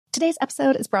Today's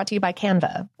episode is brought to you by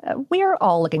Canva. We're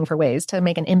all looking for ways to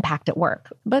make an impact at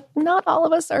work, but not all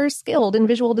of us are skilled in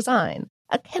visual design.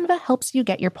 Canva helps you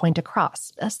get your point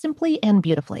across, simply and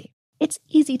beautifully. It's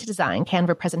easy to design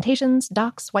Canva presentations,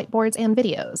 docs, whiteboards, and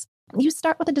videos. You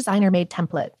start with a designer-made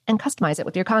template and customize it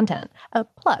with your content.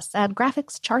 Plus, add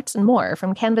graphics, charts, and more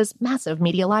from Canva's massive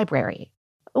media library.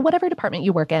 Whatever department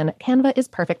you work in, Canva is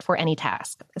perfect for any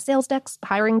task. Sales decks,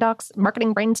 hiring docs,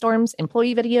 marketing brainstorms,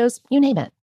 employee videos, you name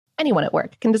it. Anyone at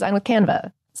work can design with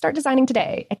Canva. Start designing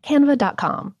today at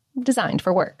canva.com. Designed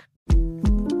for work.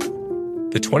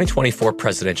 The 2024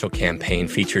 presidential campaign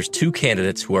features two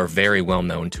candidates who are very well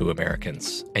known to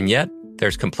Americans. And yet,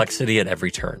 there's complexity at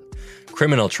every turn.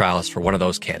 Criminal trials for one of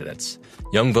those candidates.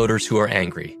 Young voters who are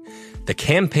angry. The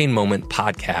Campaign Moment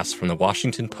podcast from the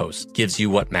Washington Post gives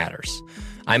you what matters.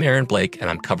 I'm Aaron Blake,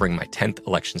 and I'm covering my 10th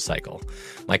election cycle.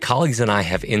 My colleagues and I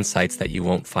have insights that you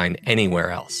won't find anywhere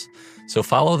else. So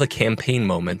follow the Campaign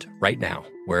Moment right now,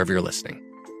 wherever you're listening.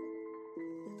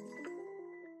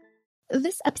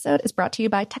 This episode is brought to you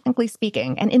by Technically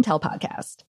Speaking, an Intel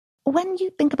podcast. When you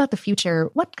think about the future,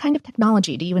 what kind of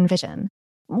technology do you envision?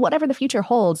 Whatever the future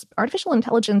holds, artificial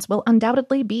intelligence will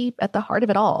undoubtedly be at the heart of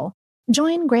it all.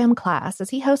 Join Graham Class as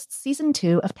he hosts Season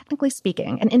 2 of Technically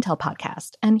Speaking, an Intel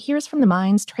podcast, and hears from the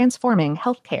minds transforming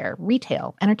healthcare,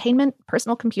 retail, entertainment,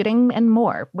 personal computing, and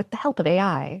more with the help of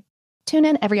AI. Tune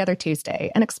in every other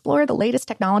Tuesday and explore the latest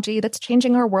technology that's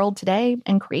changing our world today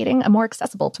and creating a more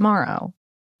accessible tomorrow.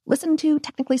 Listen to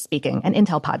Technically Speaking, an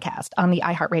Intel podcast on the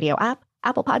iHeartRadio app,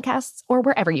 Apple Podcasts, or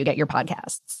wherever you get your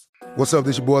podcasts. What's up,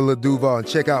 this your boy Lil Duval, and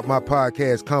check out my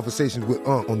podcast, Conversations with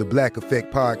Unc, on the Black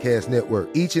Effect Podcast Network.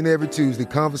 Each and every Tuesday,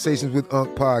 Conversations with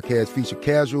Unc podcast feature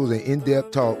casuals and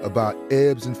in-depth talk about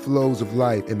ebbs and flows of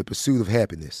life and the pursuit of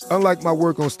happiness. Unlike my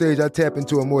work on stage, I tap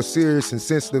into a more serious and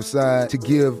sensitive side to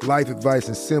give life advice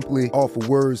and simply offer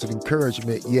words of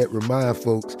encouragement, yet remind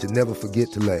folks to never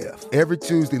forget to laugh. Every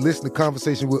Tuesday, listen to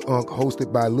Conversations with Unc,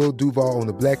 hosted by Lil Duval on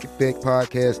the Black Effect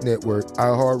Podcast Network,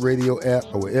 iHeartRadio app,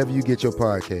 or wherever you get your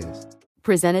podcasts.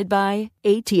 Presented by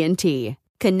AT&T.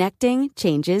 Connecting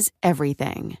changes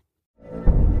everything.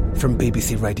 From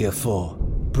BBC Radio 4,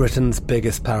 Britain's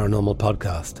biggest paranormal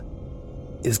podcast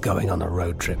is going on a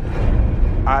road trip.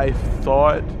 I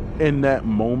thought in that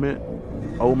moment,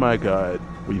 oh my God,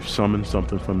 we've summoned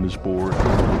something from this board.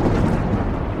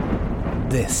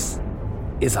 This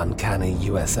is Uncanny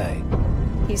USA.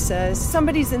 He says,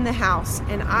 somebody's in the house,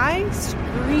 and I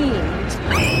screamed.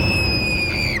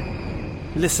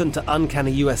 Listen to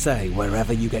Uncanny USA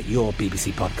wherever you get your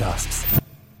BBC podcasts,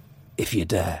 if you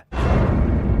dare.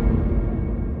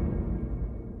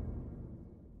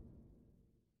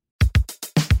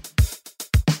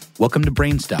 Welcome to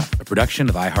Brainstuff, a production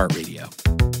of iHeartRadio.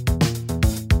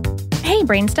 Hey,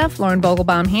 Brainstuff, Lauren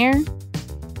Vogelbaum here.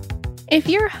 If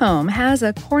your home has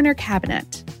a corner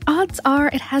cabinet, odds are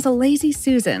it has a Lazy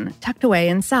Susan tucked away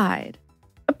inside.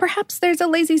 Perhaps there's a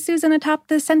Lazy Susan atop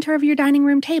the center of your dining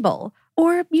room table,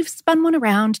 or you've spun one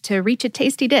around to reach a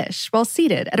tasty dish while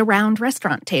seated at a round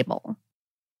restaurant table.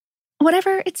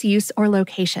 Whatever its use or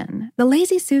location, the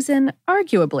Lazy Susan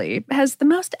arguably has the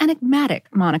most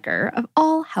enigmatic moniker of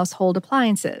all household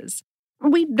appliances.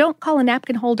 We don't call a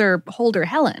napkin holder Holder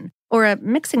Helen, or a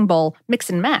mixing bowl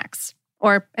Mixin' Max,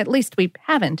 or at least we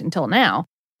haven't until now.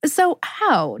 So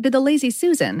how did the Lazy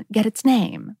Susan get its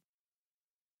name?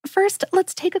 First,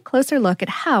 let's take a closer look at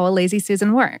how a Lazy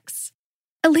Susan works.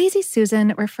 A Lazy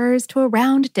Susan refers to a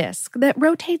round disc that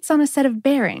rotates on a set of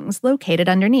bearings located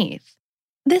underneath.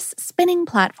 This spinning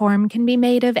platform can be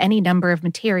made of any number of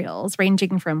materials,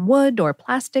 ranging from wood or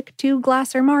plastic to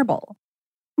glass or marble.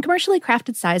 Commercially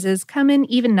crafted sizes come in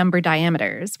even-numbered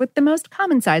diameters, with the most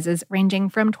common sizes ranging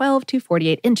from 12 to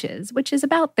 48 inches, which is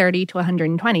about 30 to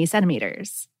 120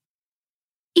 centimeters.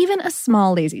 Even a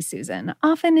small Lazy Susan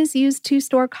often is used to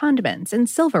store condiments and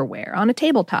silverware on a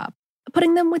tabletop,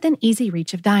 putting them within easy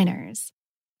reach of diners.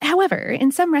 However,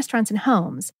 in some restaurants and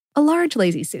homes, a large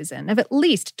Lazy Susan of at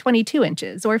least 22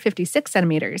 inches or 56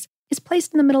 centimeters is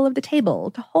placed in the middle of the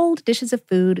table to hold dishes of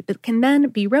food that can then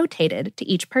be rotated to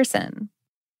each person.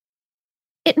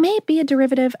 It may be a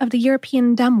derivative of the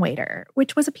European dumbwaiter,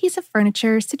 which was a piece of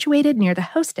furniture situated near the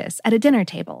hostess at a dinner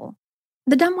table.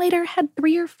 The dumbwaiter had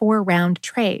 3 or 4 round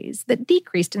trays that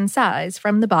decreased in size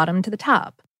from the bottom to the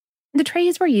top. The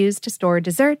trays were used to store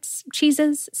desserts,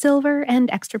 cheeses, silver, and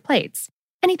extra plates,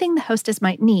 anything the hostess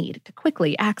might need to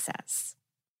quickly access.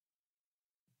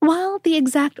 While the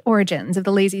exact origins of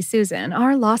the Lazy Susan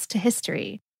are lost to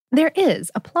history, there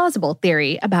is a plausible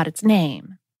theory about its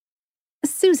name.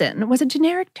 Susan was a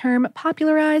generic term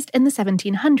popularized in the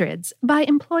 1700s by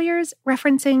employers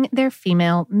referencing their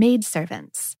female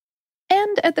maidservants.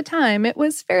 And at the time, it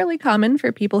was fairly common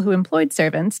for people who employed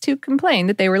servants to complain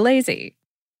that they were lazy.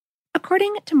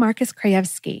 According to Markus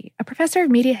Krajewski, a professor of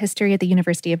media history at the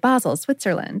University of Basel,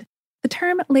 Switzerland, the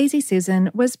term lazy Susan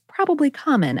was probably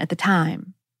common at the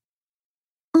time.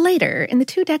 Later, in the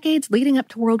 2 decades leading up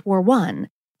to World War I,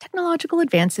 technological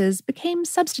advances became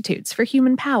substitutes for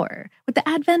human power with the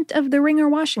advent of the wringer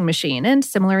washing machine and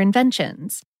similar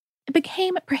inventions. It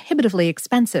became prohibitively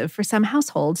expensive for some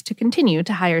households to continue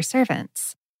to hire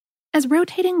servants. As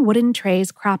rotating wooden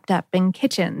trays cropped up in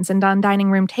kitchens and on dining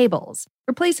room tables,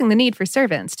 replacing the need for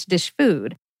servants to dish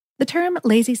food, the term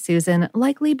lazy Susan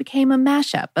likely became a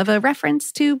mashup of a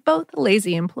reference to both the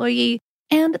lazy employee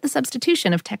and the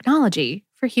substitution of technology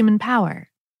for human power.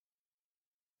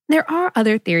 There are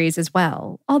other theories as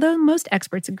well, although most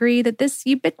experts agree that this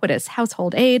ubiquitous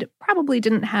household aid probably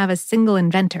didn't have a single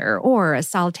inventor or a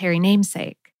solitary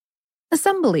namesake.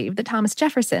 Some believe that Thomas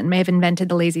Jefferson may have invented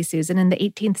the lazy Susan in the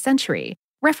 18th century,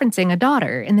 referencing a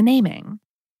daughter in the naming.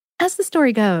 As the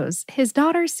story goes, his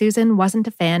daughter Susan wasn't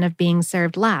a fan of being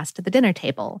served last at the dinner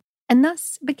table, and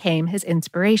thus became his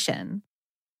inspiration.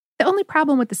 The only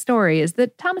problem with the story is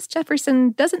that Thomas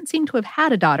Jefferson doesn't seem to have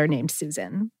had a daughter named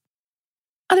Susan.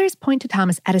 Others point to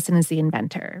Thomas Edison as the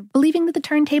inventor, believing that the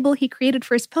turntable he created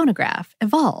for his phonograph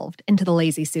evolved into the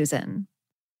lazy Susan.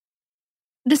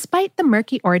 Despite the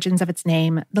murky origins of its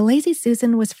name, the lazy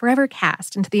Susan was forever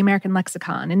cast into the American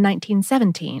lexicon in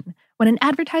 1917 when an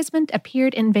advertisement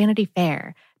appeared in Vanity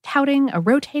Fair touting a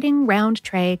rotating round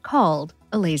tray called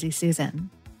a lazy Susan.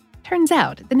 Turns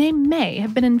out the name may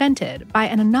have been invented by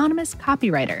an anonymous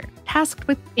copywriter tasked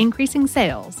with increasing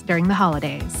sales during the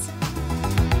holidays.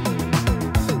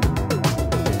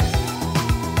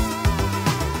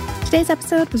 Today's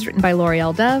episode was written by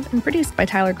L'Oreal Dove and produced by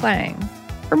Tyler Klang.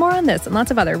 For more on this and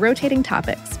lots of other rotating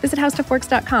topics, visit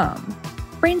howstuffworks.com.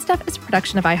 Brainstuff is a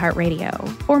production of iHeartRadio.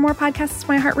 For more podcasts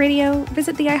from iHeartRadio,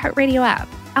 visit the iHeartRadio app,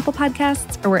 Apple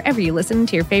Podcasts, or wherever you listen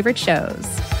to your favorite shows.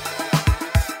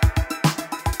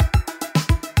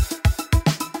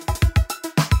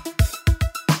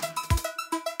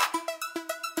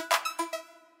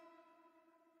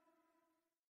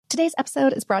 Today's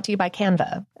episode is brought to you by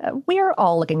Canva. We're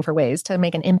all looking for ways to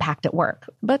make an impact at work,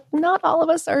 but not all of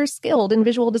us are skilled in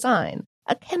visual design.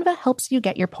 Canva helps you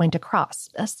get your point across,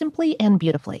 simply and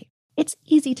beautifully. It's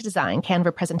easy to design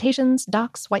Canva presentations,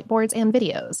 docs, whiteboards, and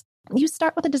videos. You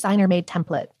start with a designer-made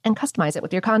template and customize it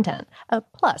with your content.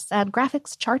 Plus, add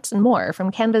graphics, charts, and more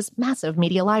from Canva's massive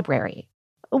media library.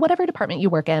 Whatever department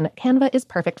you work in, Canva is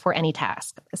perfect for any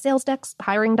task. Sales decks,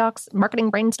 hiring docs,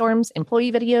 marketing brainstorms,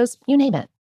 employee videos, you name it.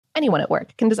 Anyone at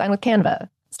work can design with Canva.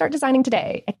 Start designing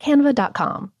today at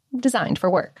canva.com. Designed for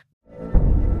work.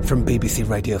 From BBC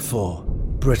Radio 4,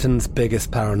 Britain's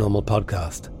biggest paranormal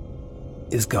podcast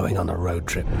is going on a road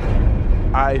trip.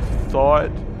 I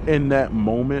thought in that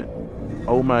moment,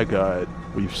 oh my God,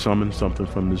 we've summoned something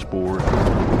from this board.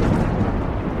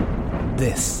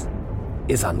 This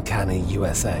is Uncanny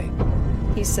USA.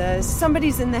 He says,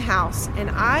 somebody's in the house, and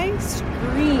I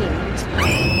screamed.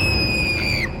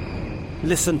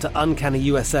 Listen to Uncanny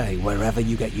USA wherever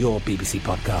you get your BBC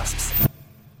podcasts,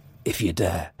 if you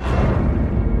dare.